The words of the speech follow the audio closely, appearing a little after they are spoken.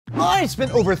I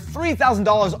spent over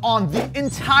 $3,000 on the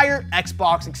entire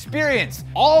Xbox experience.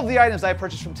 All of the items I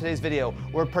purchased from today's video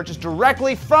were purchased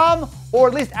directly from, or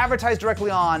at least advertised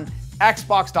directly on,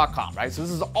 Xbox.com, right? So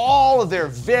this is all of their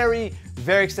very,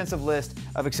 very extensive list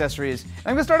of accessories. And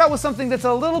I'm gonna start out with something that's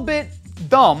a little bit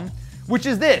dumb, which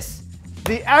is this,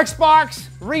 the Xbox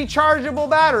Rechargeable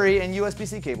Battery and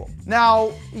USB-C cable.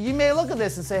 Now, you may look at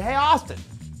this and say, hey, Austin,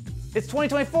 it's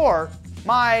 2024.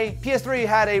 My PS3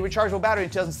 had a rechargeable battery in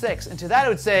 2006, and to that it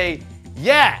would say,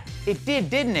 yeah, it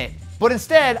did, didn't it? But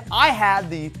instead, I had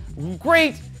the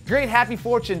great happy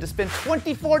fortune to spend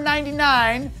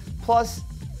 $24.99 plus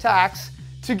tax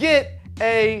to get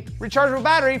a rechargeable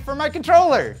battery for my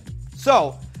controller.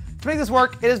 So, to make this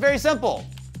work, it is very simple.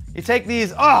 You take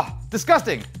these,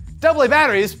 disgusting, AA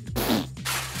batteries,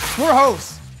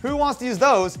 gross. Who wants to use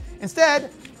those? Instead,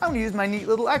 I'm gonna use my neat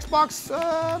little Xbox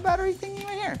battery thingy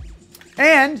right here.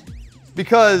 And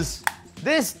because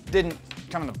this didn't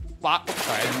come in the box,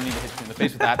 sorry, I didn't need to hit you in the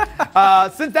face with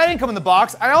that. Since that didn't come in the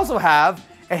box, I also have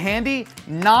a handy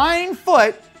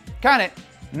 9-foot, count it,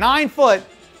 9-foot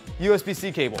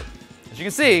USB-C cable. As you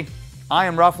can see, I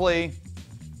am roughly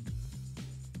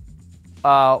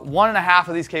 1.5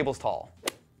 of these cables tall.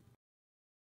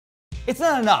 It's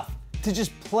not enough to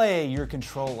just play your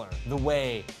controller the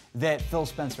way that Phil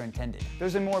Spencer intended.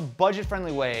 There's a more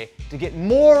budget-friendly way to get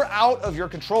more out of your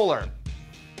controller.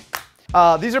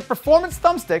 These are performance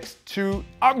thumbsticks to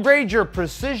upgrade your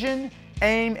precision,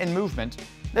 aim, and movement.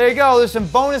 There you go, there's some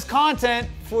bonus content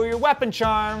for your weapon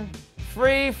charm,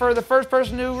 free for the first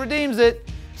person who redeems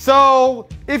it. So,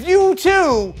 if you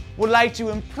too would like to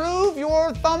improve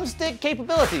your thumbstick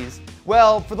capabilities,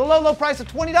 well, for the low price of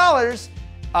 $20,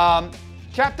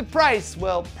 Captain Price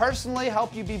will personally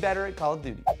help you be better at Call of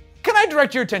Duty. Can I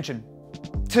direct your attention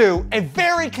to a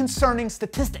very concerning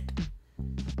statistic?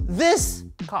 This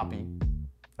copy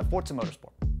of Forza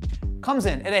Motorsport comes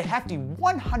in at a hefty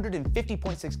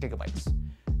 150.6 gigabytes.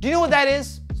 Do you know what that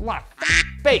is? It's a lot of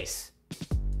space.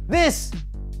 This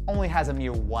only has a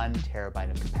mere 1 terabyte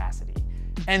of capacity.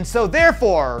 And so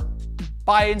therefore,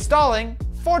 by installing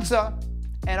Forza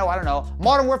and,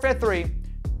 Modern Warfare 3,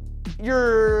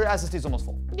 your SSD is almost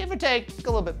full. Give or take a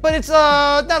little bit, but it's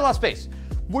not a lot of space.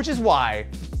 Which is why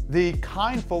the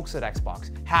kind folks at Xbox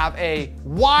have a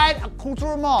wide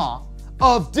accoutrement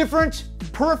of different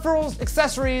peripherals,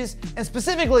 accessories, and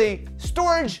specifically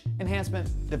storage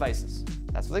enhancement devices.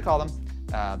 That's what they call them.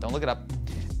 Don't look it up.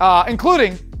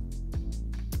 Including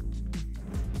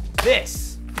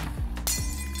this.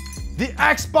 The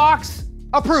Xbox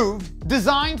approved,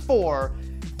 designed for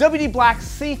WD Black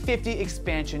C50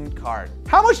 expansion card.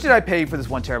 How much did I pay for this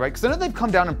 1 terabyte? Because I know they've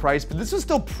come down in price, but this is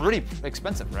still pretty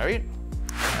expensive, right?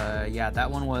 Yeah, that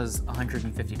one was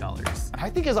 $150. I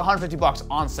think it's $150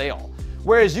 on sale.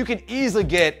 Whereas you can easily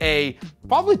get a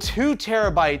probably 2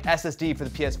 terabyte SSD for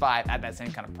the PS5 at that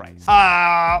same kind of price.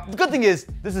 The good thing is,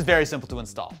 this is very simple to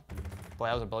install. Boy,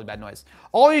 that was a really bad noise.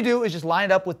 All you do is just line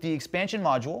it up with the expansion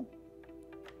module,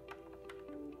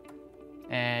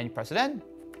 and you press it in,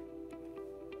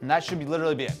 and that should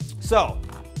literally be it. So,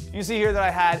 you can see here that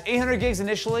I had 800 gigs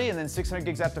initially and then 600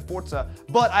 gigs after Forza,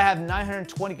 but I have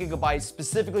 920 gigabytes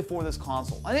specifically for this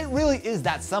console. And it really is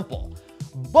that simple.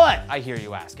 But, I hear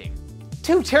you asking,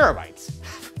 2 terabytes?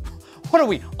 What are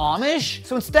we, Amish?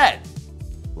 So instead,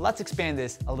 let's expand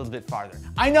this a little bit farther.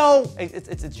 I know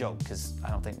it's a joke, because I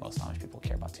don't think most Amish people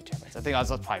care about 2 terabytes. I think that's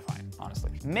probably fine,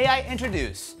 honestly. May I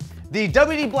introduce the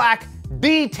WD Black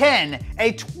D10,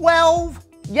 a 12,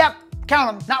 yep,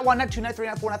 count them, not 1, not 2, not 3,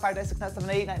 not 4, not 5, not 6, not 7,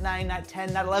 not 8, not 9, not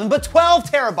 10, not 11, but 12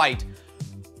 terabyte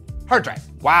hard drive.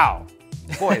 Wow.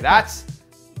 Boy, that's...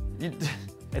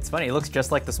 It's funny, it looks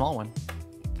just like the small one.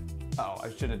 Oh,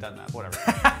 I should have done that, whatever.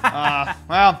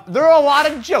 Well, there are a lot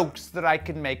of jokes that I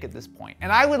can make at this point,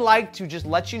 and I would like to just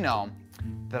let you know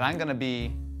that I'm gonna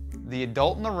be the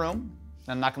adult in the room, and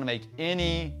I'm not gonna make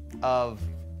any of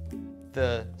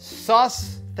the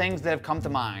sus things that have come to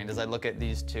mind as I look at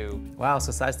these two. Wow,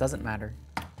 so size doesn't matter.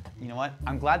 You know what?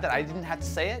 I'm glad that I didn't have to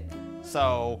say it,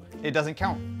 so it doesn't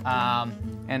count.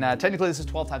 Technically this is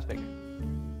 12 times bigger.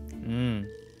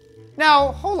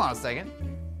 Now, hold on a second.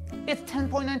 It's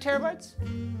 10.9 terabytes?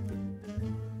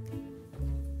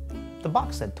 The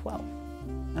box said 12,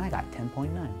 and I got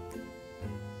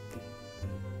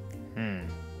 10.9.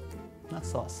 That's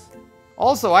sus.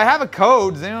 Also, I have a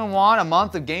code. Does anyone want a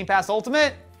month of Game Pass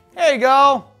Ultimate? There you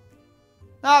go.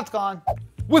 No, it's gone.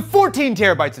 With 14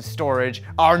 terabytes of storage,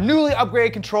 our newly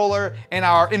upgraded controller, and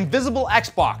our invisible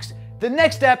Xbox, the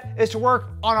next step is to work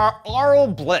on our Aural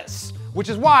Bliss, which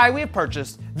is why we have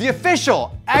purchased the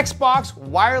official Xbox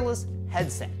wireless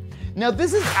headset. Now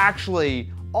this is actually,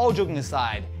 all joking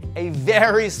aside, a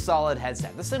very solid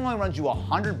headset. This thing only runs you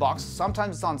 $100,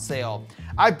 sometimes it's on sale.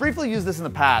 I briefly used this in the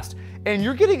past, and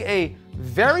you're getting a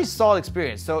very solid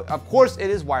experience. So of course it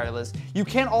is wireless. You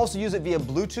can also use it via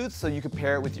Bluetooth, so you can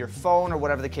pair it with your phone or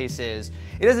whatever the case is.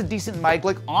 It has a decent mic.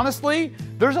 Like honestly,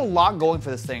 there's a lot going for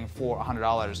this thing for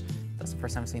 $100. That's the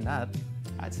first time I've seen that.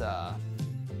 That's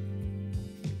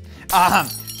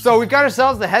so we've got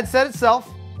ourselves the headset itself,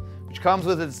 which comes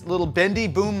with its little bendy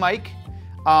boom mic.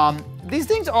 These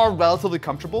things are relatively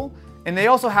comfortable, and they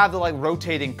also have the like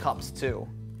rotating cups too.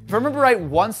 If I remember right,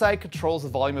 one side controls the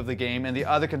volume of the game and the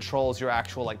other controls your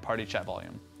actual like party chat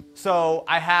volume. So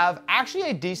I have actually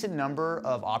a decent number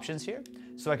of options here.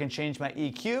 So I can change my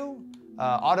EQ,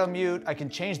 auto mute, I can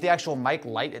change the actual mic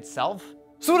light itself.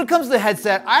 So when it comes to the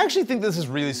headset, I actually think this is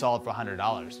really solid for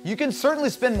 $100. You can certainly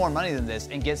spend more money than this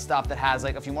and get stuff that has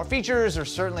like a few more features or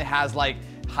certainly has like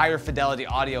higher fidelity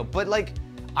audio, but like,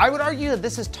 I would argue that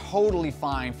this is totally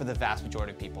fine for the vast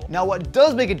majority of people. Now, what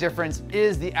does make a difference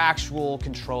is the actual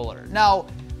controller. Now,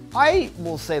 I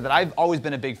will say that I've always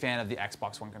been a big fan of the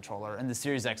Xbox One controller and the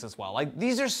Series X as well. Like,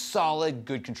 these are solid,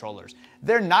 good controllers.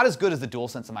 They're not as good as the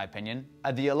DualSense in my opinion.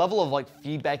 The level of like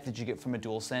feedback that you get from a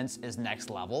DualSense is next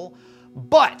level.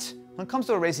 But when it comes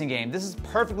to a racing game, this is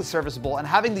perfectly serviceable, and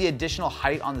having the additional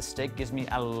height on the stick gives me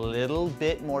a little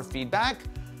bit more feedback.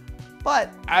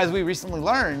 But as we recently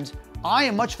learned, I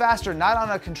am much faster not on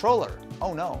a controller.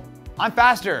 Oh no. I'm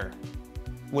faster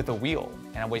with a wheel,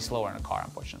 and I'm way slower in a car,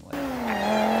 unfortunately.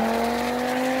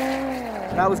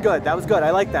 That was good. That was good.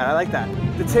 I like that. I like that.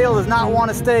 The tail does not want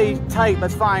to stay tight.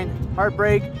 That's fine. Hard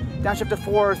brake, downshift to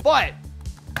 4. But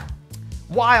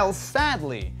while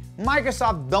sadly,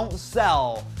 Microsoft don't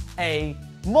sell a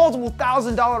multiple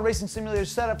 $1,000 racing simulator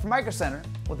setup for Micro Center,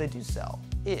 what they do sell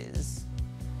is...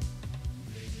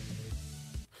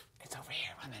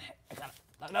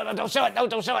 No, don't show it. No,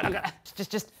 don't show it.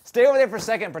 Just stay over there for a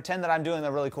second and pretend that I'm doing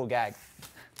a really cool gag.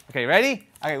 Okay, ready?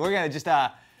 Okay, we're gonna just, you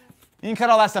can cut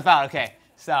all that stuff out, okay.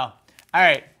 So, all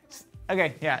right.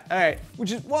 Okay, yeah, all right.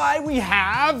 Which is why we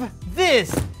have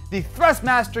this, the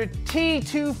Thrustmaster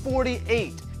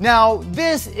T248. Now,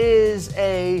 this is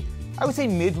a, I would say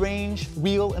mid-range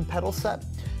wheel and pedal set.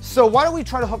 So why don't we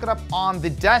try to hook it up on the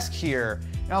desk here,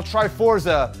 and I'll try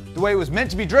Forza the way it was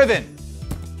meant to be driven,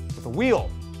 with a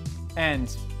wheel.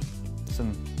 And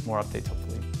some more updates,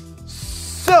 hopefully.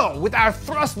 So, with our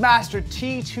Thrustmaster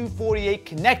T248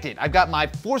 connected, I've got my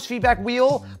force feedback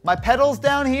wheel, my pedals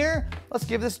down here. Let's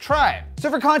give this a try. So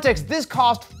for context, this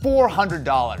cost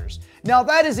 $400. Now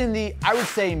that is in the, I would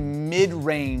say,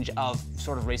 mid-range of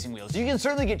sort of racing wheels. You can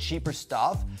certainly get cheaper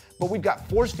stuff, but we've got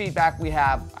force feedback. We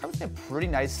have, I would say, a pretty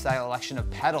nice selection of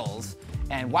pedals.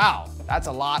 And wow, that's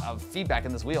a lot of feedback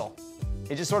in this wheel.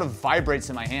 It just sort of vibrates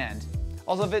in my hand.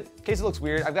 Also, in case it looks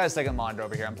weird, I've got a second monitor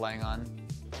over here I'm playing on.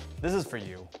 This is for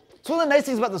you. So one of the nice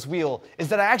things about this wheel is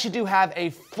that I actually do have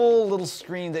a full little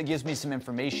screen that gives me some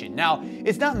information. Now,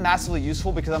 it's not massively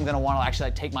useful because I'm gonna wanna actually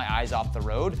like, take my eyes off the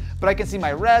road, but I can see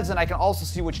my revs and I can also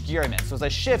see which gear I'm in. So as I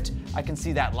shift, I can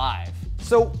see that live.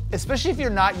 So, especially if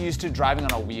you're not used to driving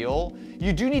on a wheel,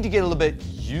 you do need to get a little bit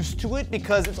used to it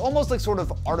because it's almost like sort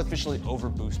of artificially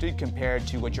overboosted compared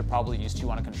to what you're probably used to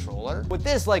on a controller. With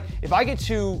this, like, if I get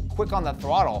too quick on the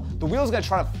throttle, the wheel's gonna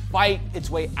try to fight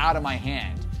its way out of my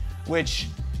hand, which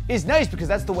is nice because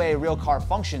that's the way a real car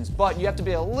functions, but you have to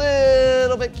be a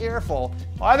little bit careful.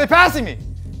 Why are they passing me?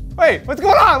 Wait, what's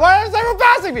going on? Why is everyone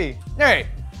passing me? All right,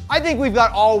 I think we've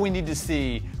got all we need to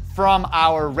see from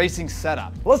our racing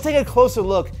setup. Let's take a closer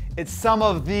look at some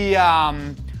of the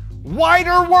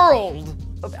wider world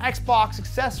of Xbox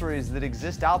accessories that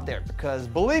exist out there, because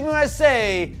believe me when I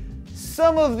say,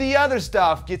 some of the other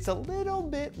stuff gets a little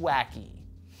bit wacky.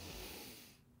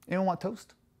 Anyone want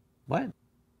toast? What?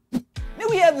 Now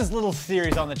we have this little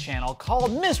series on the channel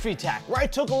called Mystery Tech, where I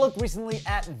took a look recently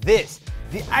at this,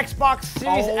 the Xbox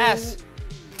Series S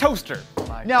toaster.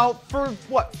 Now, for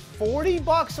what, 40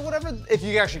 bucks or whatever, if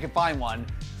you actually can find one,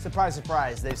 surprise,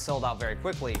 surprise, they've sold out very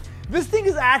quickly. This thing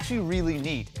is actually really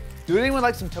neat. Do anyone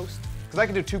like some toast? Because I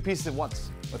can do 2 pieces at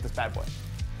once with this bad boy.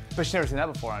 But you've never seen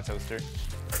that before on a toaster.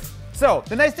 So,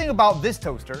 the nice thing about this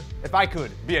toaster, if I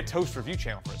could be a toast review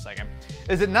channel for a second,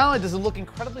 is that not only does it look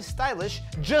incredibly stylish,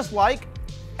 just like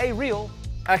a real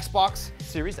Xbox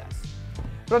Series S.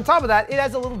 But on top of that, it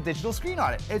has a little digital screen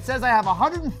on it. It says I have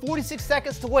 146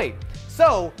 seconds to wait.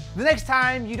 So, the next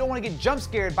time you don't want to get jump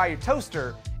scared by your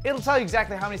toaster, it'll tell you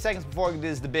exactly how many seconds before it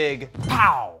is the big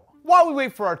pow. While we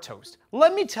wait for our toast,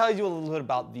 let me tell you a little bit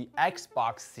about the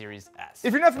Xbox Series S.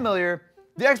 If you're not familiar,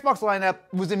 the Xbox lineup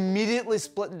was immediately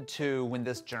split into two when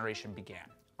this generation began.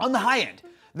 On the high end,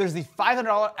 there's the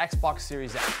 $500 Xbox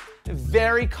Series S. A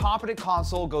very competent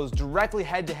console, goes directly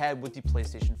head-to-head with the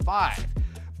PlayStation 5.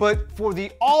 But for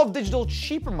the all-digital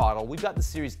cheaper model, we've got the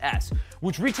Series S,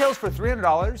 which retails for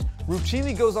 $300,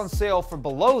 routinely goes on sale for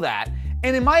below that,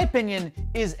 and in my opinion,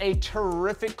 is a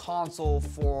terrific console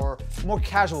for more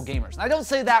casual gamers. And I don't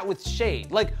say that with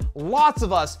shade. Like, lots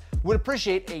of us would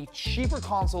appreciate a cheaper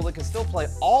console that can still play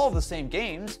all of the same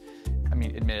games. I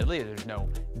mean, admittedly, there's no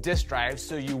disk drive,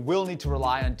 so you will need to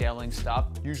rely on downloading stuff,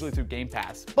 usually through Game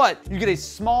Pass. But you get a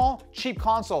small, cheap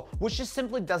console, which just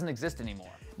simply doesn't exist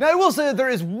anymore. Now, I will say that there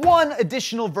is one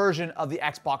additional version of the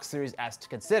Xbox Series S to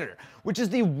consider, which is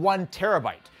the 1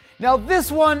 terabyte. Now,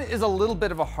 this one is a little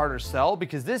bit of a harder sell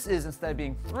because this is, instead of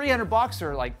being $300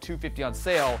 or like $250 on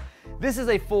sale, this is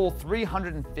a full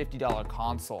 $350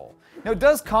 console. Now, it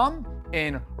does come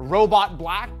in Robot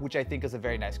Black, which I think is a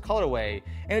very nice colorway,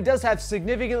 and it does have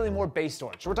significantly more base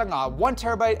storage. So we're talking about 1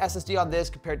 terabyte SSD on this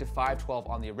compared to 512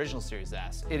 on the original Series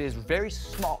S. It is very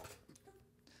small.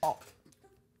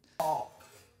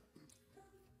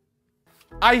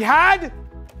 I had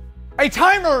a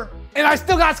timer and I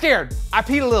still got scared. I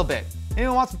peed a little bit.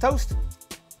 Anyone want some toast?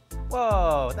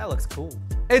 Whoa, that looks cool.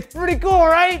 It's pretty cool,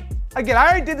 right? Again, I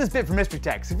already did this bit for Mystery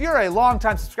Tech. If you're a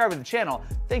long-time subscriber to the channel,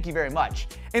 thank you very much.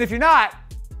 And if you're not,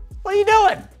 what are you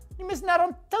doing? You're missing out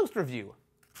on toast review.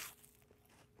 A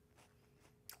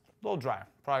little dry.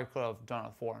 Probably could have done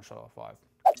a 4 instead of a 5.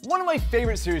 One of my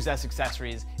favorite Series S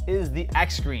accessories is the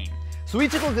xScreen. So we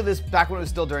took a look at this back when it was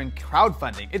still during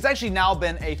crowdfunding. It's actually now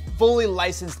been a fully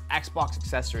licensed Xbox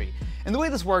accessory. And the way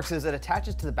this works is it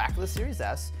attaches to the back of the Series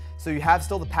S, so you have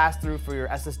still the pass-through for your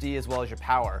SSD as well as your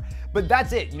power. But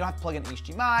that's it. You don't have to plug in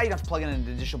HDMI, you don't have to plug in an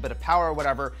additional bit of power or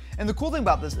whatever. And the cool thing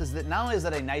about this is that not only is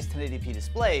it a nice 1080p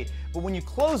display, but when you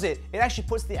close it, it actually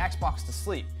puts the Xbox to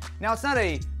sleep. Now, it's not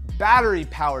a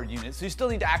battery-powered unit, so you still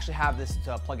need to actually have this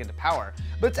to plug into power.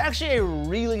 But it's actually a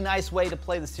really nice way to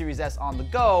play the Series S on the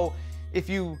go if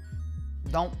you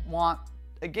don't want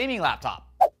a gaming laptop.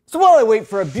 So while I wait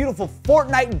for a beautiful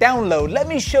Fortnite download, let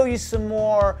me show you some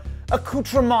more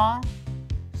accoutrements,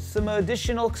 some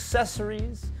additional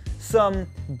accessories, some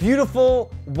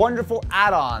beautiful, wonderful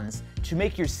add-ons to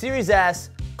make your Series S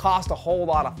cost a whole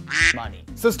lot of money.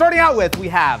 So starting out with, we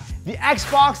have the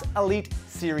Xbox Elite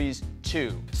Series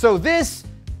 2. So this,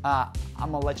 I'm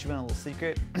gonna let you in a little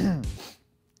secret. This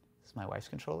is my wife's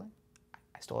controller.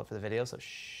 I stole it for the video, so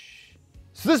shh.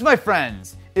 So this, my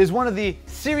friends, is one of the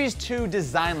Series 2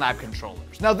 Design Lab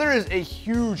controllers. Now, there is a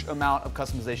huge amount of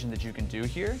customization that you can do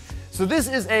here. So this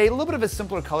is a little bit of a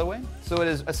simpler colorway. So it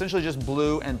is essentially just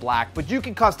blue and black, but you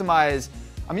can customize,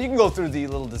 I mean, you can go through the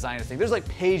little designer thing. There's like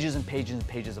pages and pages and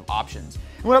pages of options.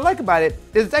 And what I like about it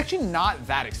is it's actually not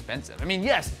that expensive. I mean,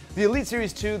 yes, the Elite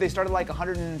Series 2, they started like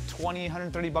 120,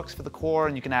 130 bucks for the core,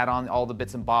 and you can add on all the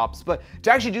bits and bobs. But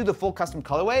to actually do the full custom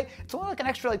colorway, it's only like an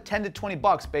extra like 10 to 20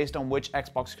 bucks based on which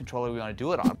Xbox controller we want to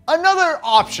do it on. Another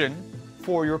option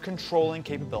for your controlling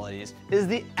capabilities is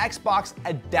the Xbox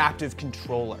Adaptive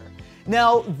Controller.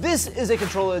 Now, this is a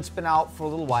controller that's been out for a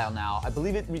little while now. I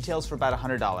believe it retails for about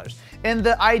 $100. And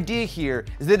the idea here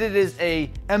is that it is a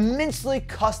immensely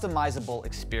customizable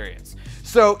experience.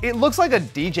 So it looks like a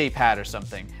DJ pad or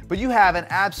something, but you have an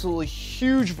absolutely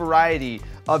huge variety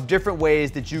of different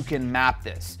ways that you can map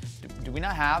this. Do we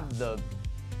not have the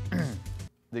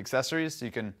accessories so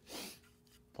you can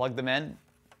plug them in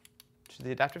to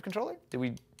the adaptive controller? Did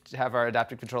we have our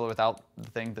adaptive controller without the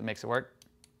thing that makes it work?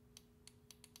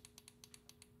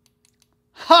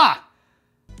 Ha!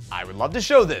 I would love to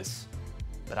show this,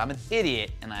 but I'm an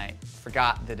idiot and I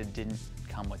forgot that it didn't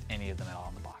come with any of them at all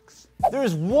in the box. There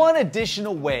is one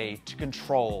additional way to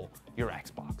control your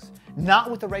Xbox.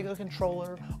 Not with a regular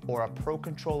controller, or a Pro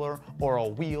controller, or a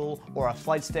wheel, or a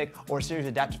flight stick, or a series of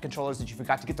adaptive controllers that you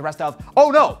forgot to get the rest of. Oh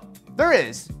no, there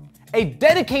is a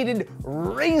dedicated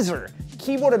Razer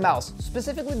keyboard and mouse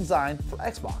specifically designed for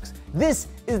Xbox. This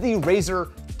is the Razer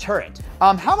Turret.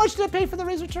 How much did I pay for the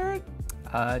Razer Turret?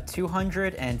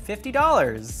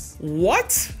 $250.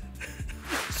 What?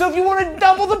 So if you want to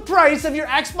double the price of your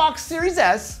Xbox Series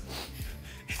S,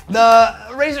 the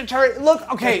Razer Turret, look,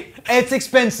 okay, it's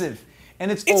expensive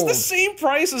and it's old. It's the same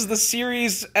price as the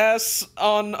Series S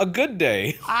on a good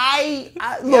day.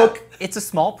 Look. Yeah, it's a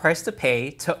small price to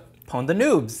pay to pwn the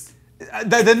noobs.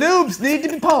 The noobs need to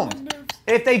be pwned.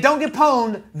 If they don't get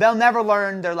pwned, they'll never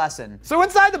learn their lesson. So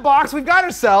inside the box, we've got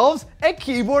ourselves a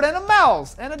keyboard and a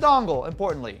mouse and a dongle,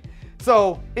 importantly.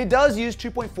 So it does use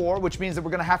 2.4, which means that we're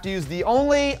gonna have to use the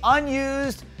only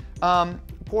unused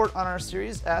port on our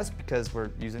Series S because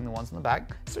we're using the ones in the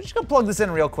back. So we're just gonna plug this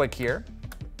in real quick here.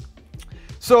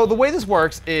 So the way this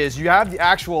works is you have the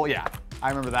actual, yeah, I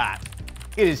remember that.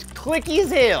 It is clicky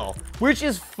as hell, which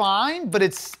is fine, but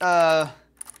it's,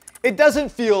 it doesn't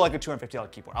feel like a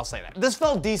 $250 keyboard, I'll say that. This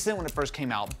felt decent when it first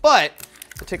came out, but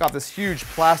to take off this huge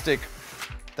plastic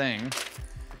thing,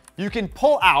 you can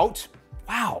pull out,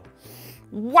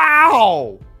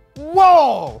 wow,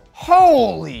 whoa,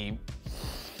 holy,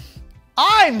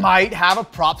 I might have a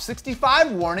Prop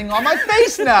 65 warning on my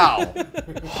face now.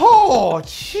 Oh,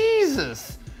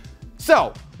 Jesus.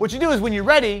 So, what you do is when you're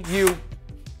ready, you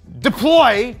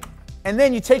deploy, and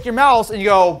then you take your mouse and you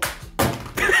go,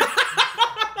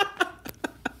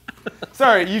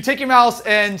 sorry, you take your mouse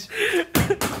and...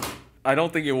 I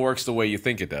don't think it works the way you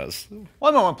think it does.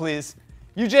 One moment, please.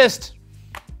 You just...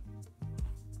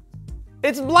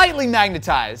 It's lightly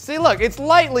magnetized. See, look, it's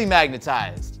lightly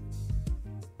magnetized.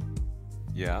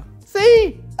 Yeah.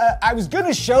 See? I was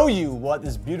gonna show you what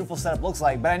this beautiful setup looks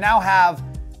like, but I now have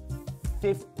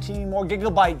 15 more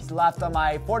gigabytes left on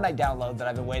my Fortnite download that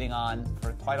I've been waiting on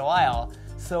for quite a while.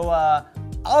 So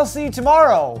I'll see you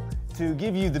tomorrow to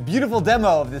give you the beautiful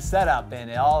demo of this setup in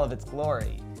all of its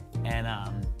glory. And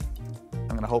I'm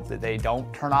gonna hope that they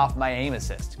don't turn off my aim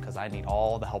assist because I need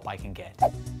all the help I can get.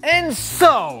 And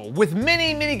so, with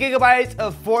many gigabytes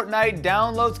of Fortnite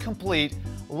downloads complete,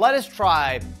 let us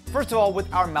try, first of all,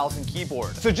 with our mouse and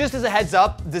keyboard. So just as a heads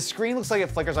up, the screen looks like it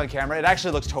flickers on camera. It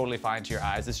actually looks totally fine to your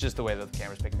eyes. It's just the way that the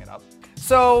camera's picking it up.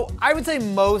 So I would say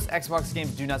most Xbox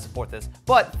games do not support this,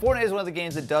 but Fortnite is one of the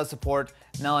games that does support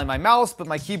not only my mouse, but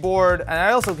my keyboard, and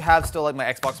I also have still like my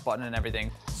Xbox button and everything.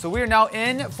 So we are now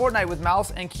in Fortnite with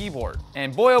mouse and keyboard.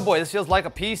 And boy, oh boy, this feels like a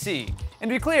PC. And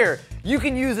to be clear, you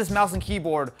can use this mouse and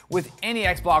keyboard with any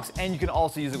Xbox, and you can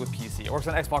also use it with PC. It works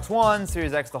on Xbox One,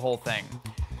 Series X, the whole thing.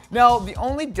 Now, the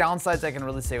only downsides I can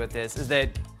really say with this is that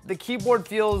the keyboard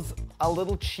feels a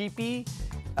little cheapy,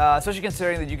 especially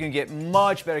considering that you can get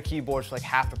much better keyboards for like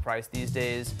half the price these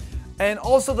days. And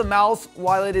also the mouse,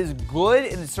 while it is good,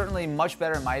 and it's certainly much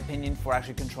better in my opinion for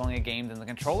actually controlling a game than the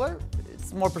controller,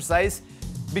 it's more precise,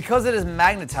 because it is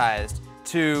magnetized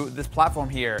to this platform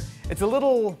here, it's a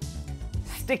little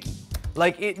sticky.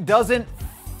 Like it doesn't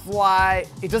fly,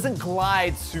 it doesn't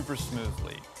glide super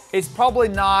smoothly. It's probably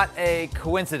not a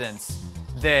coincidence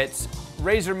that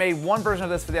Razer made one version of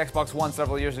this for the Xbox One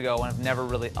several years ago and have never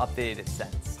really updated it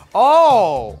since.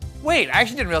 Oh, wait, I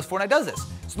actually didn't realize Fortnite does this.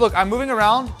 So look, I'm moving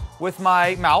around with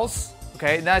my mouse,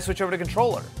 okay, and then I switch over to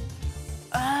controller.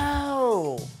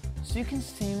 Oh, so you can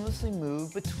seamlessly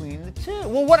move between the two.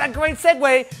 Well, what a great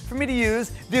segue for me to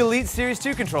use the Elite Series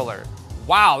 2 controller.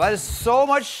 Wow, that is so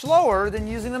much slower than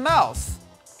using the mouse.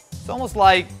 It's almost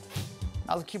like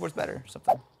mouse and keyboard's better or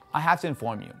something. I have to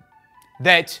inform you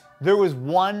that there was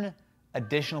one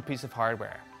additional piece of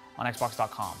hardware on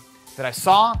Xbox.com that I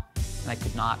saw and I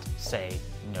could not say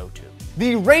no to.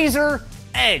 The Razer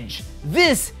Edge.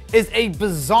 This is a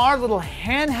bizarre little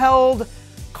handheld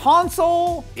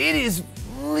console. It is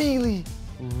really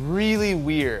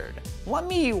weird. Let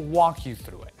me walk you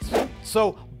through it.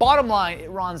 So bottom line, it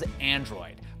runs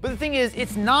Android. But the thing is,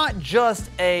 it's not just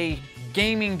a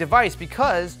gaming device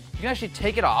because you can actually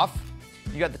take it off.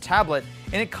 You got the tablet,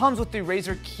 and it comes with the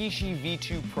Razer Kishi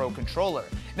V2 Pro controller.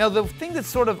 Now, the thing that's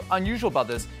sort of unusual about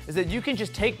this is that you can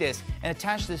just take this and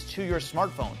attach this to your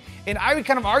smartphone. And I would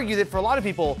kind of argue that for a lot of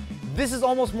people, this is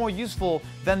almost more useful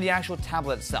than the actual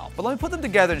tablet itself. But let me put them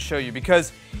together and show you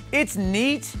because it's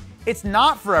neat. It's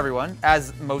not for everyone,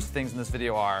 as most things in this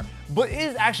video are, but it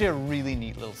is actually a really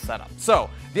neat little setup. So,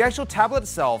 the actual tablet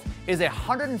itself is a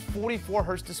 144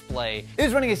 Hz display. It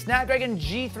is running a Snapdragon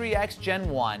G3X Gen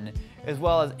 1, as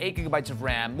well as 8 GB of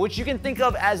RAM, which you can think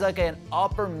of as like an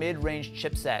upper mid-range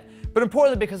chipset. But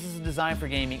importantly, because this is designed for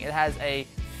gaming, it has a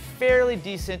fairly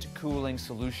decent cooling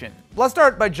solution. Let's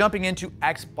start by jumping into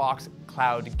Xbox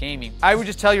Cloud Gaming. I would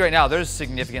just tell you right now, there's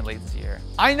significant latency here.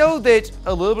 I know that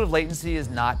a little bit of latency is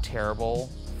not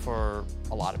terrible for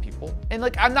a lot of people. And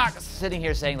like, I'm not sitting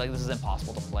here saying like this is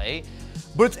impossible to play,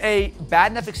 but it's a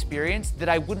bad enough experience that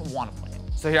I wouldn't want to play it.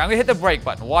 So here, I'm gonna hit the break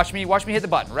button. Watch me hit the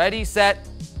button. Ready, set.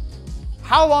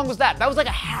 How long was that? That was like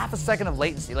a half a second of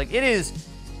latency. Like it is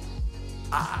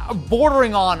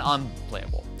bordering on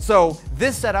unplayable. So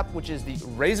this setup, which is the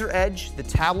Razer Edge, the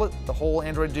tablet, the whole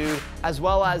Android dude, as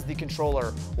well as the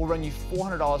controller, will run you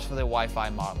 $400 for the Wi-Fi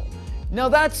model. Now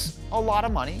that's a lot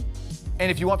of money.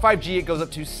 And if you want 5G, it goes up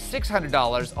to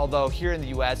 $600, although here in the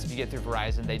US, if you get through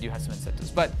Verizon, they do have some incentives.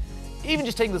 But even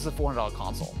just taking this as a $400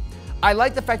 console. I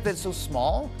like the fact that it's so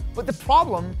small, but the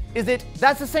problem is that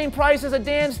that's the same price as a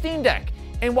damn Steam Deck.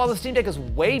 And while the Steam Deck is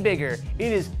way bigger,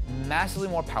 it is massively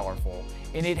more powerful,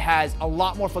 and it has a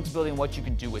lot more flexibility in what you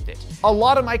can do with it. A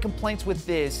lot of my complaints with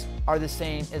this are the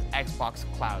same as Xbox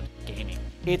Cloud Gaming.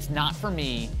 It's not for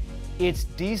me. It's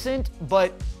decent,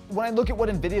 but when I look at what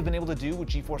NVIDIA have been able to do with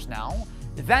GeForce Now,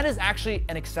 that is actually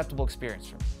an acceptable experience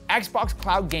for me. Xbox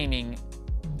cloud gaming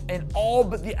in all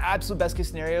but the absolute best case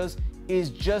scenarios is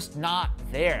just not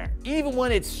there. Even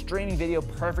when it's streaming video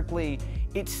perfectly,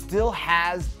 it still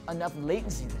has enough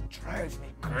latency that drives me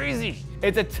crazy.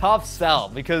 It's a tough sell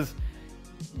because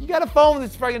you got a phone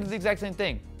that's probably gonna do the exact same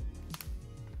thing.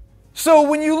 So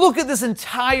when you look at this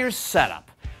entire setup,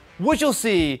 what you'll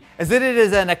see is that it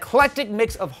is an eclectic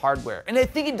mix of hardware, and I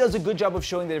think it does a good job of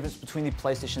showing the difference between the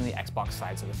PlayStation and the Xbox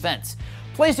sides of the fence.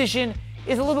 PlayStation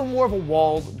is a little bit more of a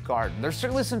walled garden. There's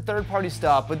certainly some third-party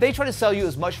stuff, but they try to sell you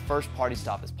as much first-party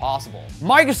stuff as possible.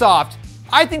 Microsoft,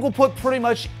 I think, will put pretty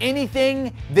much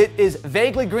anything that is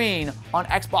vaguely green on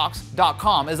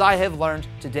Xbox.com, as I have learned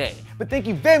today. But thank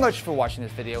you very much for watching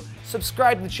this video.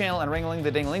 Subscribe to the channel and ring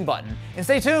the ding-a-ling button, and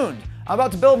stay tuned. I'm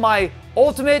about to build my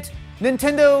ultimate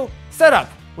Nintendo setup,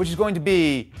 which is going to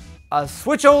be a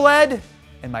Switch OLED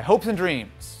and my hopes and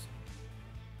dreams.